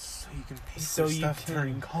 So you can pay So for you stuff can-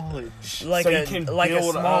 during college. Like So a you can like a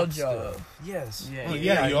build small up job. stuff. Yes. Yeah, Well,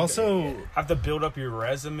 yeah, you also have to build up your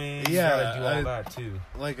resume. You Yeah, gotta do all I- that too.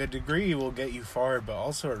 like a degree will get you far, but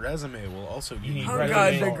also a resume will also get You you need Oh really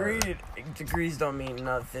god, resume. far. degrees don't mean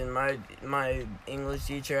nothing. My English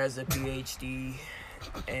teacher has a PhD,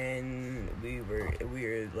 and we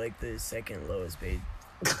were like the second lowest paid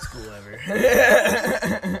school ever.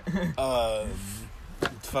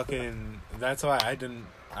 Fucking. That's why I didn't.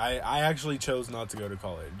 I actually chose not to go to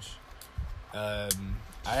college. I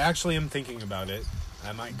actually am thinking about it.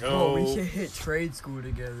 I might go. Oh, we should hit trade school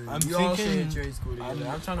together. I'm you all should thinking- hit trade school together.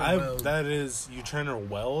 I'm trying to weld. That is, you trying to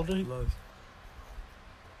weld?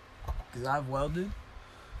 Cause I've welded.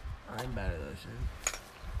 I ain't bad at that shit.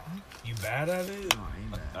 You bad at it? No, I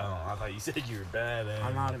ain't bad. Oh, I thought you said you were bad at it.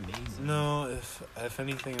 I'm not amazing. No, if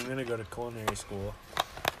anything, I'm gonna go to culinary school.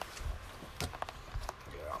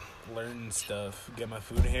 Learn stuff. Get my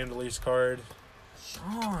food handler's card.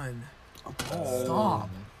 Sean. Um, Stop.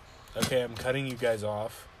 Okay, I'm cutting you guys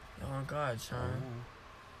off. Oh god, Sean.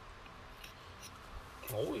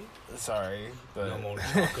 Oh, Sorry, but no more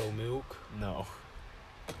choco milk. no.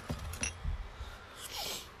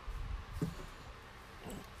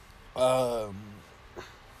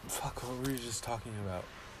 Fuck, what were we just talking about?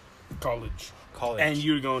 College. College. And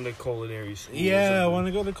you're going to culinary school. Yeah, I want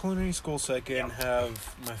to go to culinary school so I can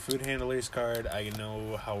have my food handler's card. I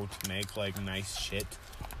know how to make, like, nice shit.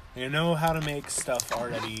 I know how to make stuff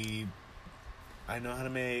already. I know how to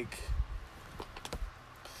make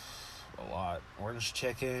a lot. Orange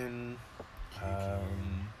chicken.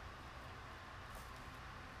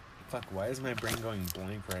 Fuck, why is my brain going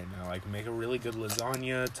blank right now? I can make a really good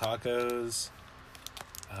lasagna, tacos,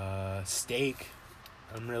 steak.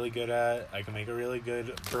 I'm really good at. I can make a really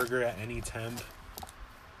good burger at any temp.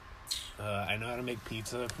 I know how to make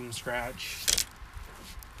pizza from scratch.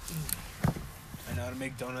 I know how to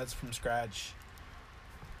make donuts from scratch.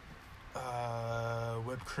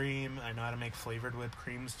 Whipped cream. I know how to make flavored whipped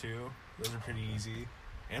creams too. Those are pretty easy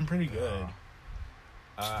and pretty good.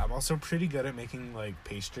 I'm also pretty good at making like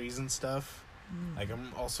pastries and stuff. Like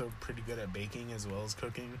I'm also pretty good at baking as well as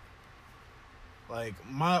cooking. Like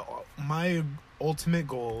my ultimate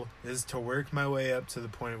goal is to work my way up to the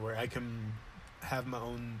point where I can have my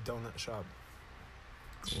own donut shop.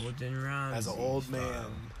 Golden Ramsay. As an old man,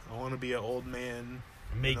 I want to be an old man.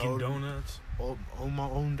 Making donuts. Own my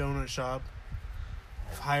own donut shop.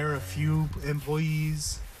 Hire a few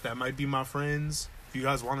employees that might be my friends. If you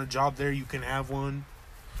guys want a job there, you can have one.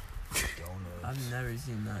 Donuts. I've never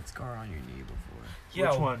seen that scar on your knee before.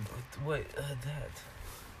 Yeah, Which one? Wait, that.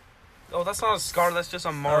 Oh, that's not a scar. That's just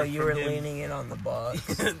a mark. Oh, you from were him. leaning in on the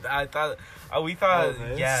box. I thought. We thought. Oh,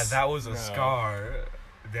 this? Yeah, that was a No. scar.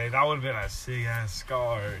 That would have been a sick ass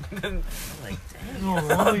scar. like, dang. No,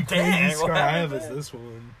 the only Dang, crazy scar what I have is happened? this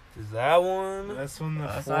one. Is that one? That's from the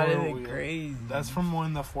That's not even four-wheel- crazy. That's from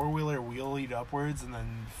when the four-wheeler wheelied upwards and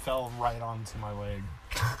then fell right onto my leg.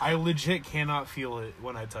 I legit cannot feel it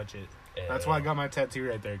when I touch it. That's why I got my tattoo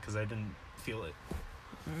right there, because I didn't feel it.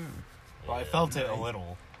 Well, I felt it a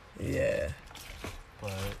little, Yeah.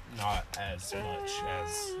 but not as much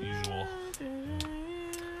as usual.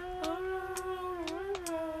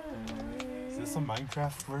 Is this a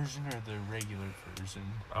Minecraft version or the regular version?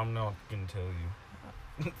 I'm not gonna tell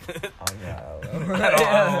you. Oh, yeah.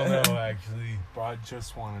 I don't know actually. Bro, I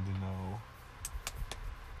just wanted to know.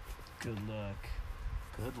 Good luck.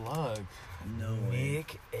 Good luck. No way.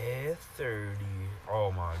 Nick F30.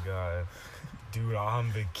 Oh my god. Dude,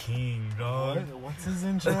 I'm the king, dog. What's his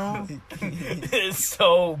intro? It's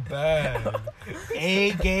so bad.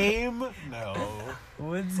 A game? No.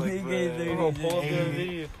 What's It's the like game the- Oh, pull up A- the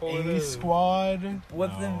video. Pull it A up. squad?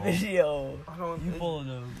 What's No. the video? I don't. You pull it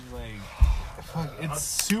up. Like, fuck, it's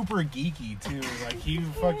super geeky too. Like he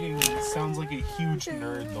fucking sounds like a huge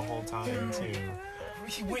nerd the whole time too.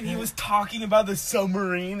 When he was talking about the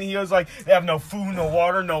submarine, he was like, they have no food, no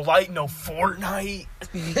water, no light, no Fortnite.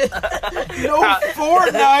 No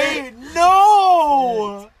Fortnite!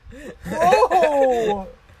 No! No!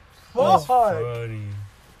 That's Fuck! funny.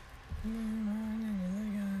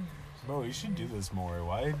 Bro, we should do this more.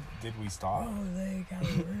 Why did we stop? Oh, they got a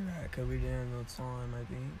word right. Cause we didn't have no time, I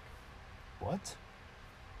think. What?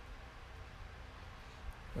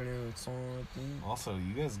 We didn't have no time, I think. Also,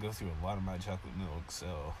 you guys go through a lot of my chocolate milk,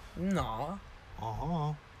 so. Nah.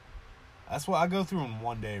 That's what I go through in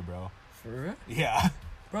one day, bro. For real? Yeah.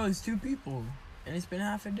 Bro, it's 2 people. And it's been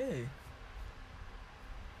half a day.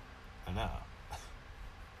 I know.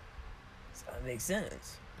 So that makes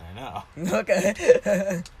sense. I know. Okay.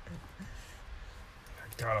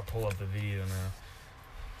 I gotta pull up the video now.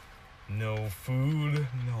 No food,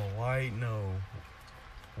 no light, no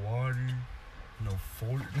water, no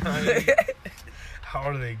Fortnite. How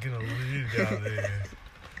are they gonna live down there?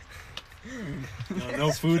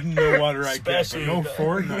 No food and no water, I guess. Especially- No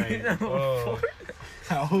Fortnite. Oh,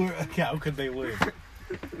 How could they live?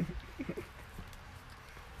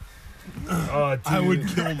 oh, dude. I would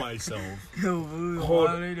kill myself. No food, no Hold-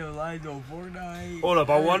 water, no light, no Fortnite. Hold up,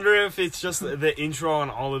 I wonder if it's just the intro on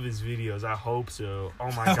all of his videos. I hope so.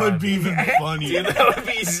 Oh my That god. would be even funny. Dude, that would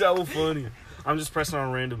be so funny. I'm just pressing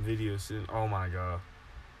on random videos soon. Oh my god.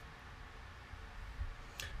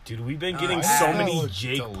 Dude, we've been getting I so think that many looks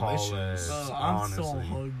Jake Paul delicious. Bro, I'm honestly. so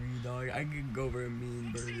hungry, dog. I could go for a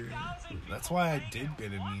mean burger. That's why I did get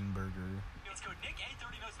a mean burger.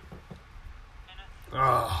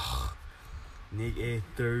 Ugh. Nick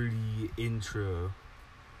A30 intro.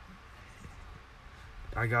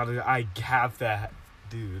 I have that.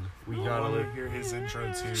 Dude, we gotta live. Hear his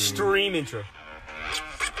intro too. Stream intro.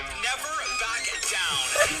 Never back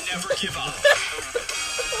down. Never give up.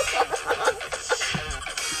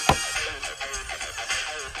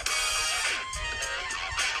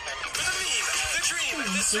 For the meme, the dream,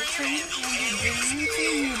 the stream,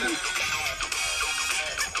 and the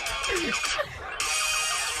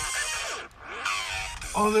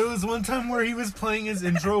Oh, there was one time where he was playing his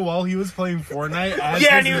intro while he was playing Fortnite. As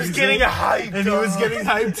Yeah, and his he was music, getting hyped. and he was getting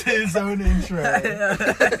hyped to his own intro.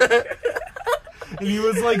 And he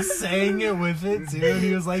was like saying it with it too. And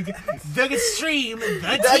he was like, the stream,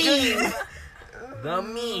 the team. the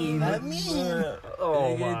meme. The meme.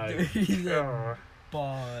 Oh my He's a god.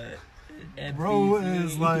 bot. Bro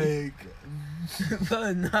is like,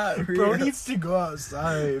 But not real. bro needs to go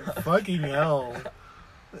outside. Fucking hell.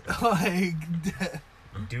 Like,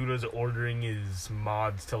 Dude was ordering his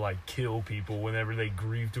mods to like kill people whenever they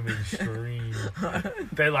griefed him in stream.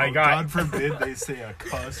 They like got. God forbid they say a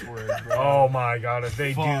cuss word, bro. Oh my god! If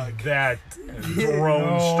they Fuck. do that,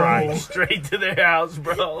 drone No. strike straight to their house,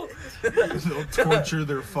 bro. They'll torture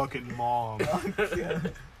their fucking mom.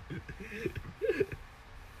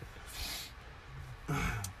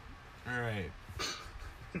 Alright.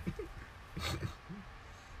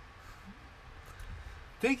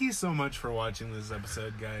 Thank you so much for watching this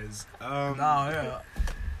episode, guys. No, yeah.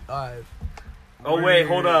 Alright. Oh wait,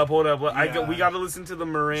 hold up. Yeah. We gotta listen to the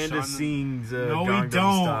Miranda Sean- sings No, we Gangnam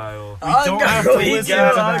don't. Style. We don't have to we listen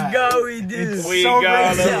gotta- to that. Go, we do. It's We so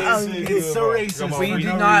gotta racist. listen to It's so it. racist. Come on, We for do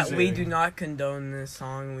no not. reason. We do not condone this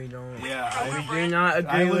song. We don't. Yeah, We do not I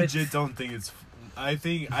agree with. legit don't think it's. I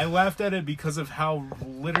think I laughed at it because of how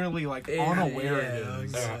literally like unaware it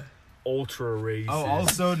is. Yeah. Ultra racist. Oh,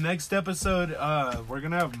 also next episode, we're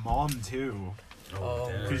gonna have Mom too, Oh,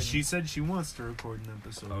 damn. because she said she wants to record an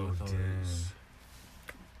episode Oh, with us. damn.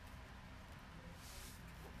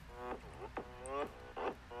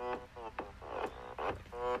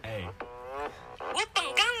 Hey, What the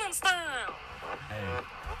Gangnam Style? hey.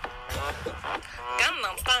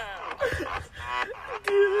 Gangnam Style.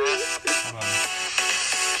 Hold on.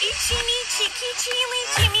 Ichi nichi kichi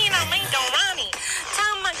lichi mina Dorani.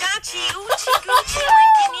 Tamagotchi uchi gucci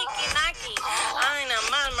liki niki naki. Aina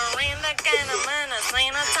man Miranda gana mana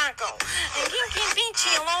sana taco. And kinky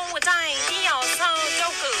beachy along with I dio so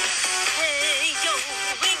doku. Hey yo,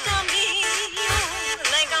 we can be you.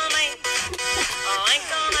 Like on me. Like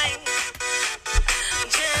on me.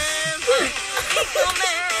 Jam. Cinco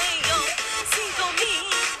mayo. Cinco me.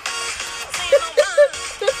 Cinco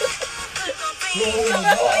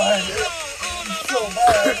one.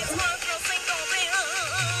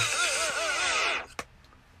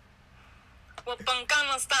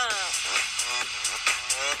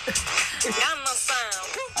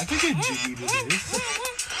 I could get jiggy to this.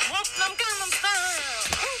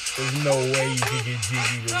 There's no way you can get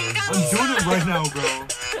jiggy to this. I'm doing it right now, bro.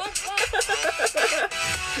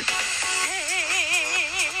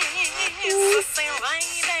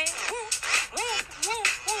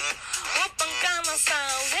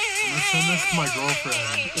 I'm gonna send this to my girlfriend.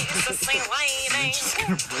 And she's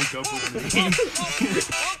gonna break up with me.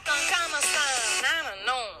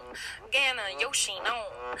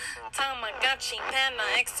 Tamagotchi, Panda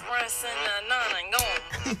Express, and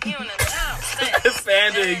Nana,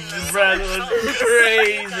 Panda Express was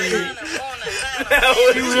crazy. That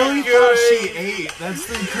She was really thought she ate. That's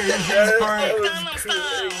the craziest part.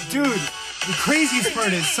 Dude, the craziest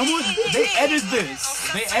part is they edited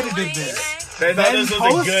this. They edited this. They thought Then this was a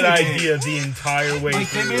posted good it. idea the entire way Like,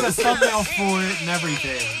 they through. made a thumbnail for it and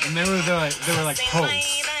everything. And they were like,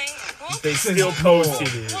 post. They still posted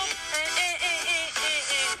it.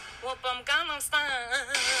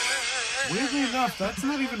 Weirdly enough, that's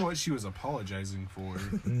not even what she was apologizing for.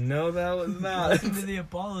 No, that was not. Listen to the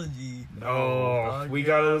apology. Oh, we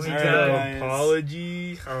gotta listen to Alright, the guys.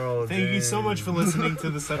 apology. Oh, Thank you so dang. much for listening to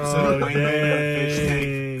this episode Oh, of Fish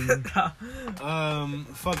Tank. dang.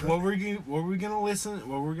 Fuck, what we're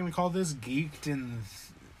gonna call this? Geeked and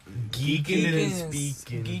Geeking and Geeking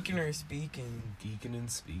speaking. Geeking or speaking. Geeking and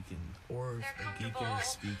speaking. Or They're Geeking comfortable and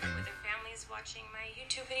speaking. with their families watching my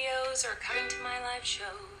YouTube videos or coming to my live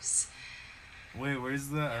shows. Wait, where's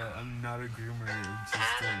the I'm not a groomer?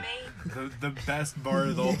 Anime. The best bar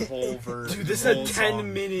of the whole verse. Dude, this the is whole a song.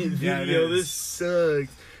 10-minute Yeah, it video. is. This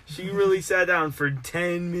sucks. She really sat down for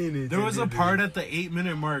 10 minutes. There was a and did part it. at the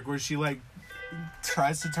 8-minute mark where she like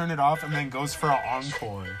tries to turn it off and then goes for an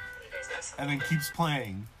encore and then keeps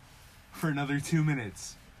playing for another 2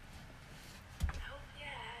 minutes.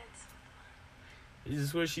 Is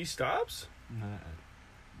this where she stops? No.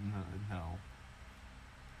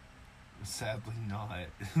 Sadly not.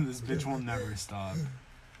 This bitch will never stop.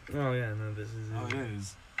 Oh, yeah, no, this is it. Oh, it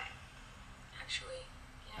is. Actually,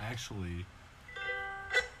 Actually.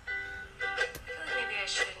 I feel like maybe I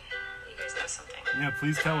should. You guys know something. Yeah,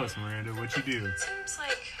 please tell us, Miranda, what you do. It seems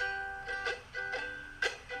like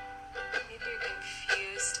maybe you're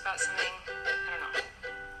confused about something. I don't know.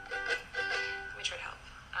 Let me try to help.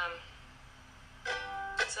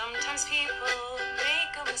 Sometimes people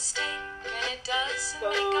make a mistake, and it doesn't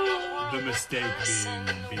make them a horrible The mistake person.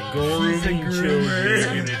 being Grooming children.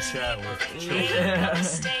 being in a chat with children. Make a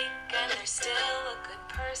mistake, and they're still a good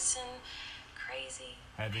person. Crazy.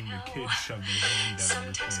 Having your kid shove their hand down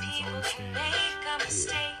your Sometimes pants people on can stage. make a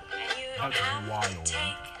mistake, and you don't That's have wild. to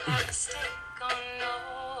take that mistake, oh no.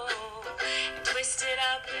 And twist it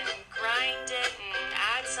up and grind it and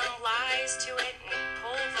add some lies to it and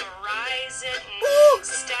pulverize it and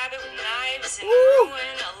stab it with knives and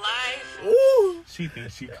ruin a life. She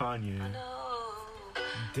thinks she Kanye. No.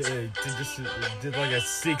 Did like a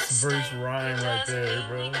 6-verse rhyme right there,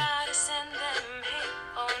 bro. You gotta send them hate,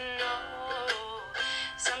 oh no.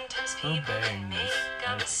 Sometimes Her people can bangs make a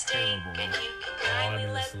are mistake, terrible. and you can kindly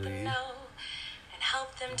let Honestly. them know and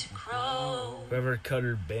help them to grow. Whoever cut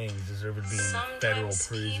her bangs deserves to be in federal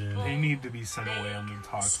prison. They need to be sent away on the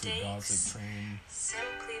toxic gossip train.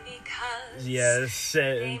 Simply because Yeah,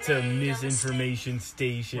 sent to misinformation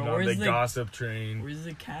station Bro, on the where's the- gossip train. where's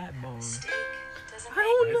the cat bone? mistake doesn't I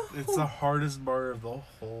don't make know. It's the hardest bar of the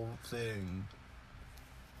whole thing.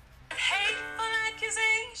 hateful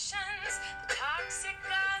accusations, the toxic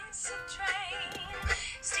gossip train,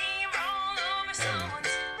 steamroll over someone's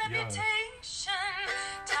reputation,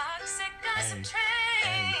 toxic gossip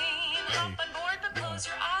train, hop on board but close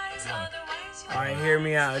your eyes, otherwise you'll Alright, hear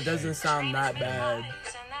me out. It doesn't sound that bad.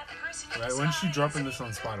 Right, when's she dropping this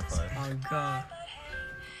on Spotify? Oh god.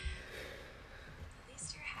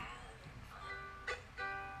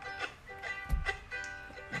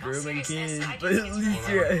 Grooming kids, but at least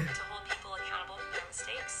you're. To hold people accountable for their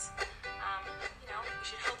mistakes. We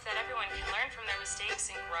should hope that everyone can learn from their mistakes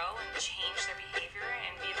and grow and change their behavior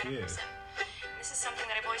and be a better Yeah. person. And this is something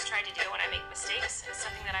that I've always tried to do when I make mistakes, and it's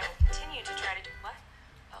something that I will continue to try to do. What?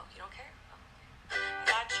 Oh, you don't care? Oh, okay. I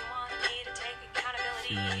thought you wanted me to take accountability.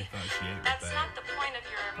 She really thought she ate with That's that. not the point of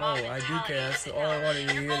your Oh, mom I do mentality, care. is That's it? all I No. wanted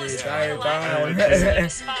to Your hear goal the is to entire live a life time. that you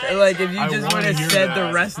despise. Like, if you I just wanna would have hear said the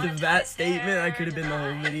that. rest of that statement, I could have been the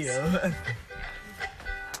whole video.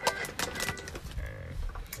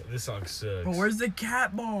 This song sucks. But where's the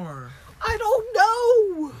cat bar? I don't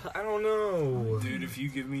know. I don't know. Dude, if you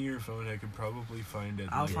give me your phone, I could probably find it. in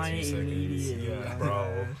I'll like find 2 it seconds. immediately. Yeah,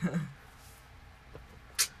 bro.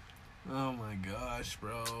 Oh my gosh,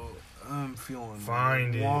 bro. I'm feeling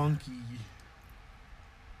Find it. wonky.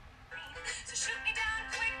 So shoot me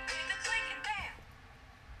down quick with a click and bam.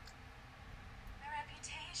 My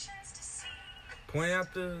reputation's deceived. Point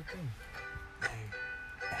out the thing.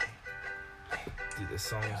 Dude, this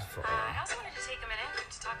song's for. I also wanted to take a minute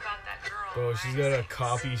to talk about that girl. Bro, she's gonna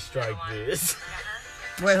copy strike this.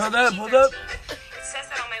 Wait, hold up, hold up. It says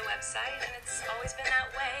that on my website, and it's always been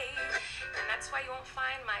that way. And that's why you won't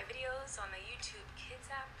find my videos on the YouTube Kids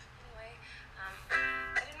app. Anyway,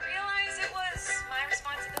 I didn't realize it was my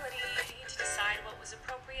responsibility to decide what was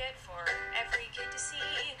appropriate for every kid to see.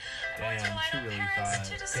 I wanted to Damn, rely she on really parents thought.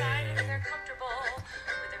 to decide if they're comfortable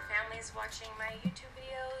with their families watching my YouTube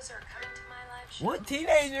videos or coming to my live show. What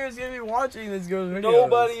teenager is gonna be watching this girl's videos?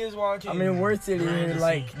 Nobody is watching. I mean, we're sitting here Brandon.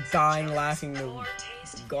 like dying laughing the Poor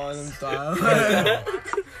taste, Gollum yes. style.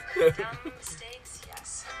 Dumb mistakes,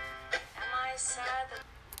 yes. Am I sad that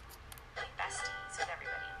we're besties with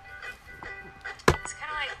everybody? It's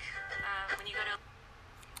kind of like when you go to.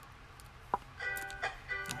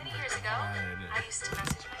 Many years ago, I used to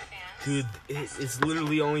message my fans. Dude, it's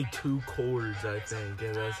literally only 2 chords, I think,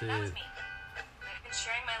 and that's That was it. me. I've been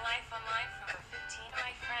sharing my life online for over 15 of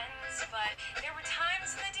my friends, but there were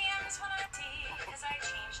times in the DMs when I see because I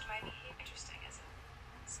changed my behavior. Interesting, isn't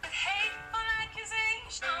it? With hateful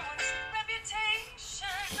accusation, someone's reputation.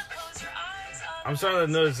 So close your eyes. I'm starting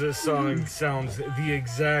to notice this song sounds the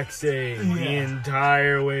exact same the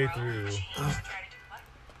entire way through. Try to do what?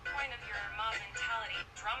 Point of your mob mentality.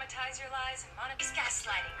 Dramatize your lies and monetize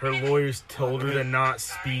gaslighting. Her lawyers told her to not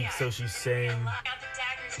speak, so she's saying, Out the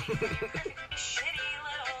daggers, making your perfectly shitty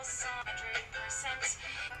little song 100%.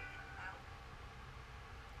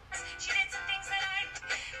 She did some things that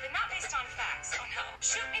but not based on facts. Oh no.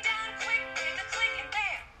 Shoot me down quick, hit the click, and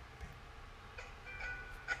bam.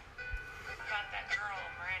 About that girl,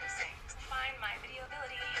 Miranda sings. Find my video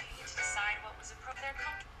ability to decide what was appropriate. They're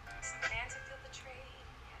comfortable. Some fans who feel betrayed.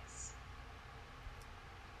 Yes.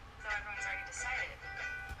 So everyone's already decided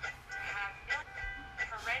to have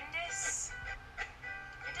horrendous.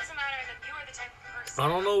 It doesn't matter that you are the type of person. I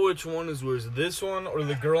don't know which one is worse, this one or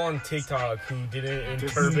the girl on TikTok who didn't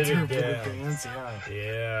interpret it down. dance, yeah.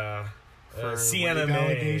 Yeah. For Sienna rape May.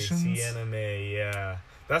 allegations? Sienna May, yeah.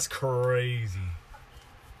 That's crazy.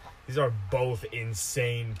 These are both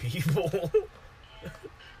insane people. Come on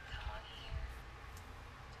here.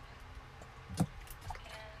 And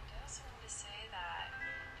I also wanted to say that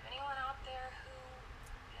to anyone out there who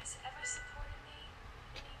has ever supported me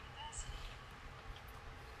in any capacity,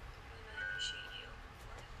 I really, really appreciate you.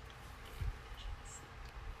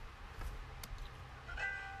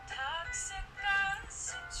 Toxic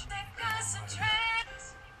gossip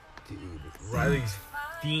trends. Dude, Riley's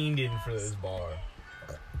fiending for this bar.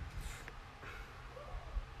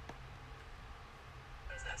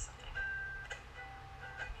 Is that something?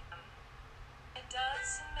 It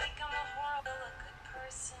doesn't make him a horrible, a good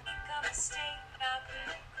person. Make a mistake, up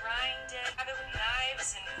and grind it. Have it with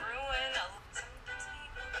knives and ruin. Sometimes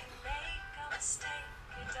people can make a mistake.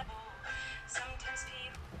 It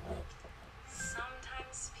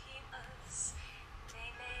sometimes people they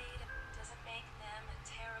made doesn't make them a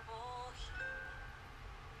terrible human.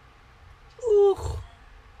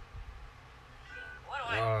 What do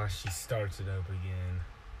I? Oh, she starts it up again.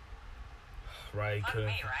 Riley Fuck couldn't.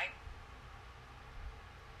 me, right?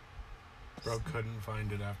 Bro couldn't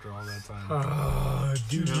find it after all that time. Oh,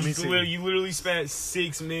 dude, Let me see. you literally spent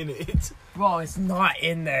 6 minutes. Bro, it's not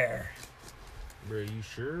in there. Bro, you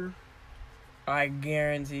sure? I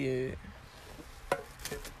guarantee it.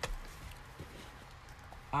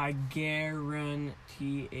 I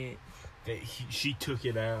guarantee it. That she took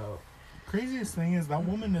it out. Craziest thing is that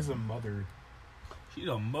woman is a mother. She's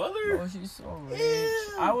a mother? Oh, she's so rich.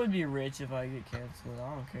 I would be rich if I get canceled.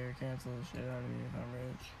 I don't care. Cancel the shit out of me if I'm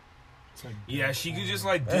rich. It's like Yeah, she could just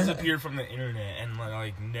like disappear from the internet and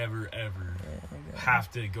like never ever Yeah, have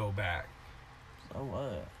to go back. so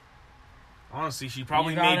what? Honestly, she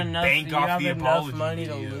probably You got made enough, bank you off have the enough apology money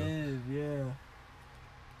video. to live, yeah.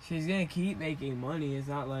 She's gonna keep making money. It's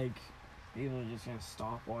not like people are just gonna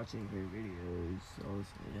stop watching her videos. So it's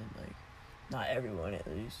like, not everyone at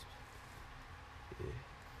least. Yeah.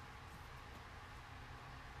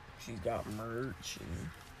 She's got merch and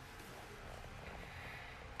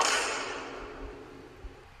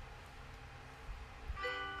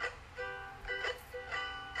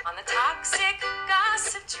On the toxic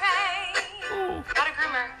gossip train. Not a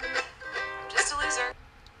groomer. I'm just a loser.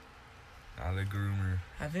 Not a groomer.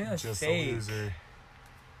 I think that's just a fake. loser.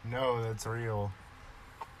 No, that's real.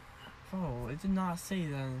 Oh, it did not say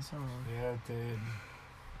that in the song. Yeah, it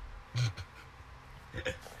did.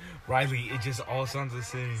 Riley, it just all sounds the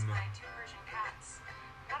same. My 2 version cats.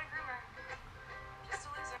 Not a groomer. Just a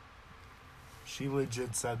loser. She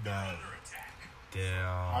legit said that.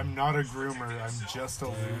 Damn. I'm not a groomer, I'm just a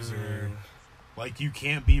loser. Like, you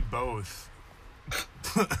can't be both.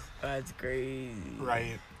 That's crazy.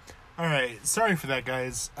 Right. Alright, sorry for that,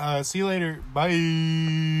 guys. See you later.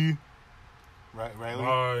 Bye. Riley?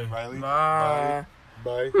 Bye. Riley? Bye.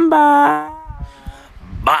 Bye. Bye.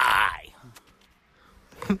 Bye.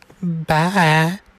 Bye.